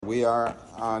We are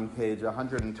on page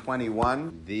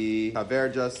 121. The Haver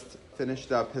just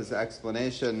finished up his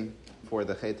explanation for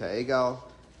the Chet HaEgel,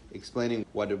 explaining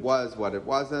what it was, what it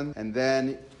wasn't, and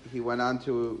then he went on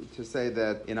to say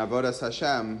that in Avodas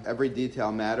Hashem, every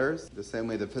detail matters. The same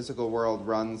way the physical world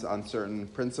runs on certain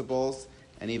principles,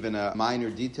 and even a minor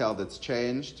detail that's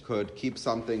changed could keep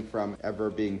something from ever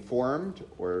being formed,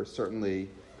 or certainly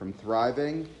from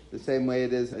thriving, the same way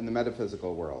it is in the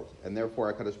metaphysical world. And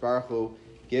therefore, HaKadosh Baruch Hu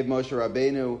gave Moshe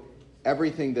Rabbeinu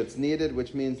everything that's needed,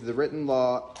 which means the written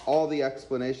law, all the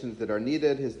explanations that are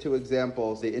needed. His two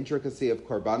examples, the intricacy of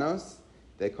korbanos.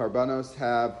 The korbanos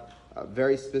have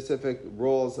very specific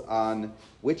rules on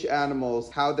which animals,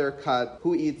 how they're cut,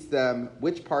 who eats them,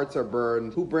 which parts are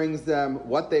burned, who brings them,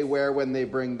 what they wear when they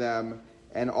bring them.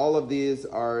 And all of these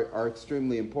are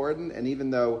extremely important. And even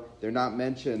though they're not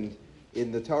mentioned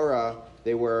in the Torah,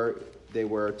 they were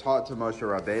taught to Moshe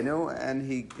Rabbeinu, and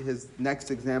his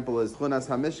next example is Chunas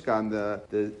HaMishkan.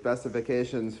 The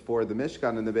specifications for the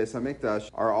Mishkan and the Beis HaMikdash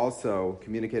are also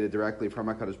communicated directly from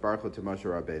HaKadosh Baruch Hu to Moshe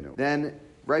Rabbeinu. Then,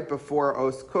 right before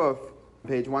Os Kuf,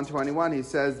 page 121, he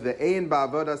says, Ve'ein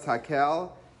ba'avodas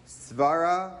hakel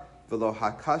svara v'lo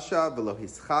hakasha v'lo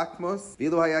hischakmus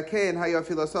v'lo hayakein hayo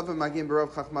filosofim magim berov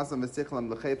chachmasam v'sichlam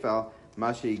l'chefel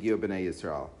mashi yigiu b'nei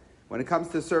Yisrael. When it comes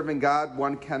to serving God,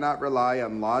 one cannot rely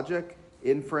on logic,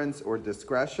 inference, or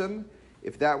discretion.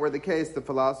 If that were the case, the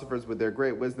philosophers with their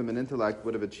great wisdom and intellect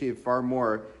would have achieved far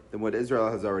more than what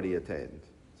Israel has already attained.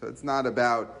 So it's not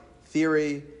about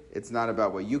theory, it's not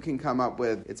about what you can come up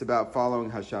with, it's about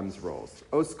following Hashem's rules.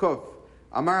 Os Kuf,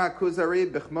 Amar HaKuzari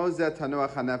b'chmo zeh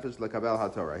tanuach hanefesh lekabel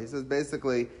haTorah. He says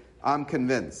basically, I'm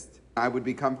convinced, I would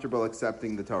be comfortable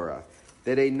accepting the Torah,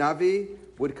 that a Navi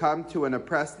would come to an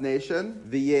oppressed nation,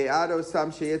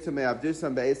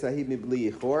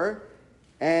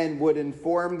 and would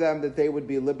inform them that they would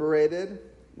be liberated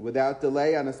without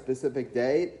delay on a specific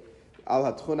date, and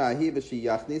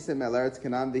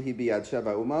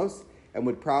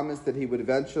would promise that he would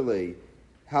eventually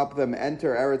help them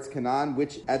enter Eretz Canaan,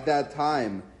 which at that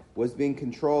time was being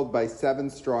controlled by 7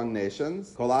 strong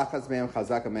nations.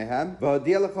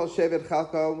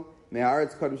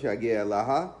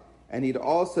 And he'd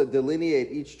also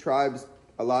delineate each tribe's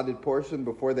allotted portion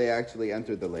before they actually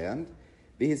entered the land.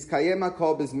 And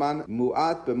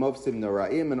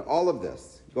all of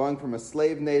this, going from a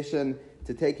slave nation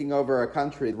to taking over a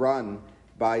country run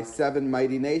by 7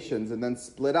 mighty nations and then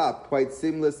split up quite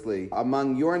seamlessly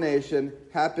among your nation,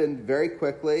 happened very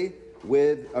quickly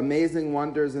with amazing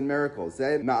wonders and miracles.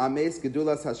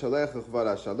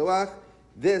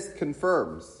 This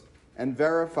confirms and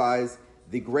verifies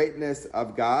the greatness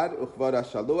of God, Uchvod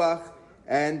HaShaluach,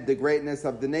 and the greatness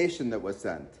of the nation that was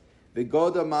sent.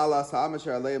 V'goda malas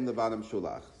ha'amasher aleim levanim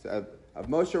shulach. Of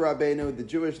Moshe Rabbeinu, the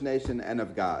Jewish nation, and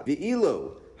of God.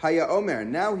 V'ilu haya omer.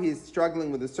 Now he's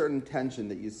struggling with a certain tension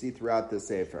that you see throughout the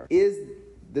Sefer. Is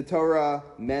the Torah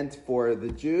meant for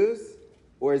the Jews,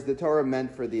 or is the Torah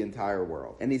meant for the entire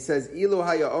world? And he says, Ilu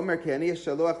haya omer ki ani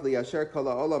shaluach liyasher kol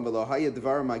ha'olam v'lo haya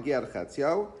dvar magi ad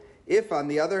chatzio. If, on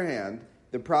the other hand,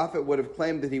 the prophet would have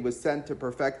claimed that he was sent to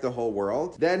perfect the whole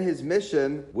world, then his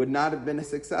mission would not have been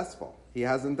successful. He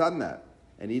hasn't done that,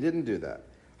 and he didn't do that.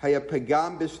 Haya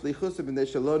pagam b'shlichuso b'nei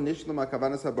shelo nishlama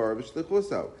kavanas habara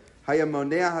b'shlichuso. Haya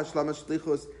monea hashlama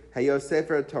shlichus hayo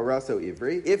sefer toraso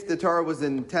ivri. If the Torah was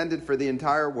intended for the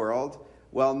entire world,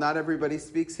 well, not everybody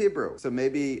speaks Hebrew. So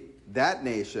maybe that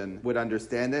nation would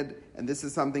understand it, and this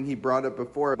is something he brought up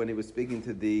before when he was speaking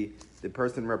to the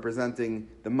person representing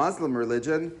the Muslim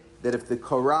religion, that if the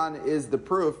Quran is the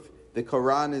proof, the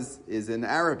Quran is in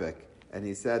Arabic. And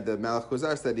he said, the Melech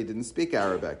Khuzar said he didn't speak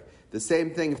Arabic. The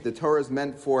same thing, if the Torah is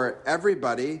meant for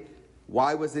everybody,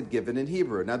 why was it given in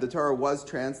Hebrew? Now the Torah was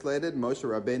translated. Moshe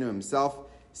Rabbeinu himself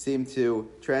seemed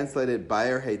to translate it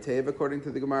Bayer Heitev, according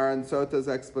to the Gemara and Sota's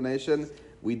explanation.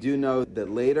 We do know that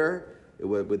later,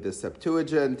 with the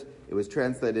Septuagint, it was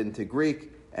translated into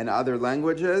Greek and other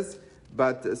languages.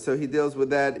 But so he deals with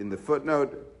that in the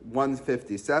footnote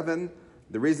 157.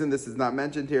 The reason this is not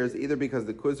mentioned here is either because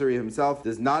the Kuzari himself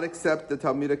does not accept the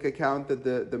Talmudic account that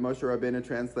the Moshe Rabbeinu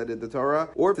translated the Torah,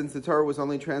 or since the Torah was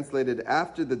only translated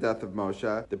after the death of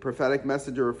Moshe, the prophetic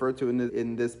messenger referred to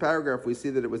in this paragraph, we see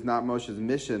that it was not Moshe's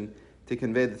mission to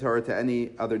convey the Torah to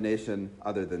any other nation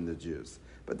other than the Jews.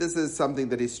 But this is something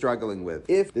that he's struggling with.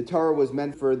 If the Torah was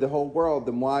meant for the whole world,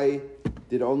 then why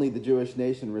did only the Jewish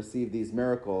nation receive these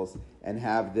miracles and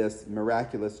have this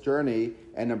miraculous journey?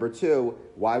 And number two,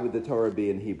 why would the Torah be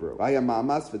in Hebrew? If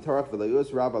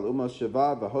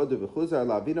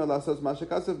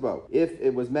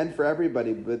it was meant for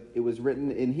everybody, but it was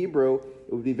written in Hebrew,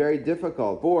 it would be very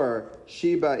difficult for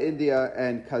Sheba, India,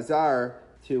 and Khazar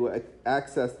to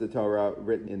access the Torah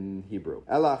written in Hebrew.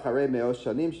 It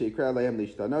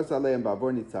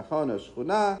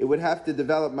would have to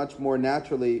develop much more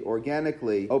naturally,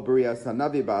 organically. So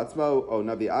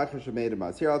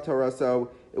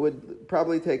it would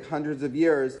probably take hundreds of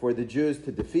years for the Jews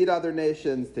to defeat other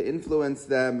nations, to influence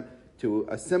them, to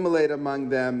assimilate among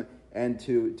them, and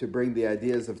to bring the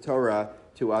ideas of Torah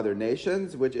to other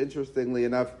nations, which, interestingly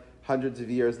enough, hundreds of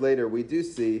years later, we do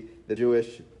see the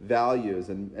Jewish values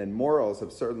and morals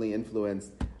have certainly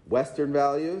influenced Western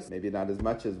values, maybe not as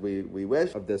much as we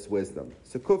wish, of this wisdom.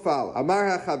 So Kufal,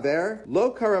 Amar HaChaver,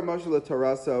 Lo Kara Moshe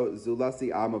LaToraso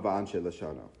Zulasi Am V'Anshe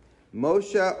Lashono.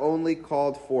 Moshe only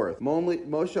called forth,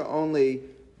 Moshe only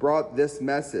brought this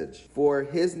message for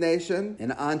his nation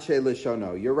and Anshe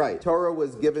Lishono. You're right. Torah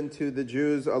was given to the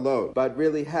Jews alone, but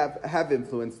really have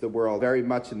influenced the world very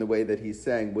much in the way that he's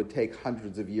saying would take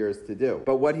hundreds of years to do.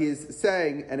 But what he's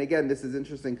saying, and again, this is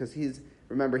interesting because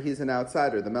remember, he's an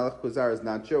outsider. The Melech Khuzar is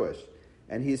not Jewish.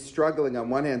 And he's struggling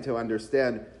on one hand to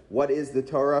understand what is the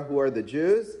Torah, who are the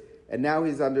Jews, and now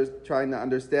he's trying to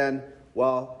understand,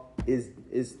 well, is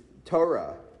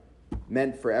Torah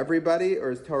meant for everybody,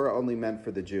 or is Torah only meant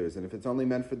for the Jews? And if it's only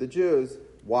meant for the Jews,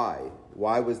 why?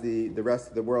 Why was the rest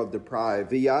of the world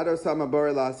deprived? And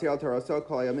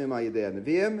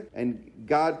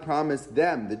God promised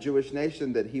them, the Jewish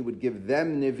nation, that he would give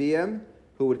them Nevi'im,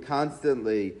 who would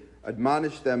constantly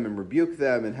admonish them and rebuke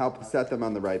them and help set them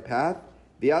on the right path.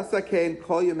 So Amar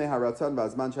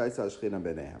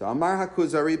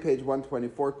HaKuzari, page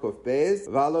 124, Kuf Beis,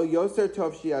 Valo Yoser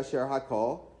Tov Shiasher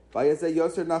HaKol, wouldn't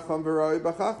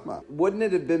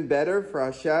it have been better for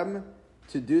Hashem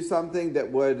to do something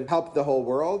that would help the whole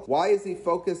world? Why is he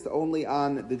focused only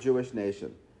on the Jewish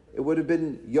nation? It would have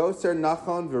been Yoser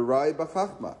Nachon V'Roi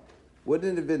B'Chachma.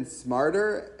 Wouldn't it have been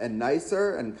smarter and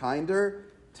nicer and kinder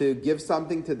to give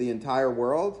something to the entire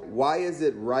world? Why is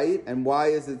it right and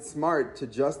why is it smart to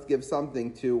just give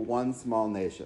something to one small nation?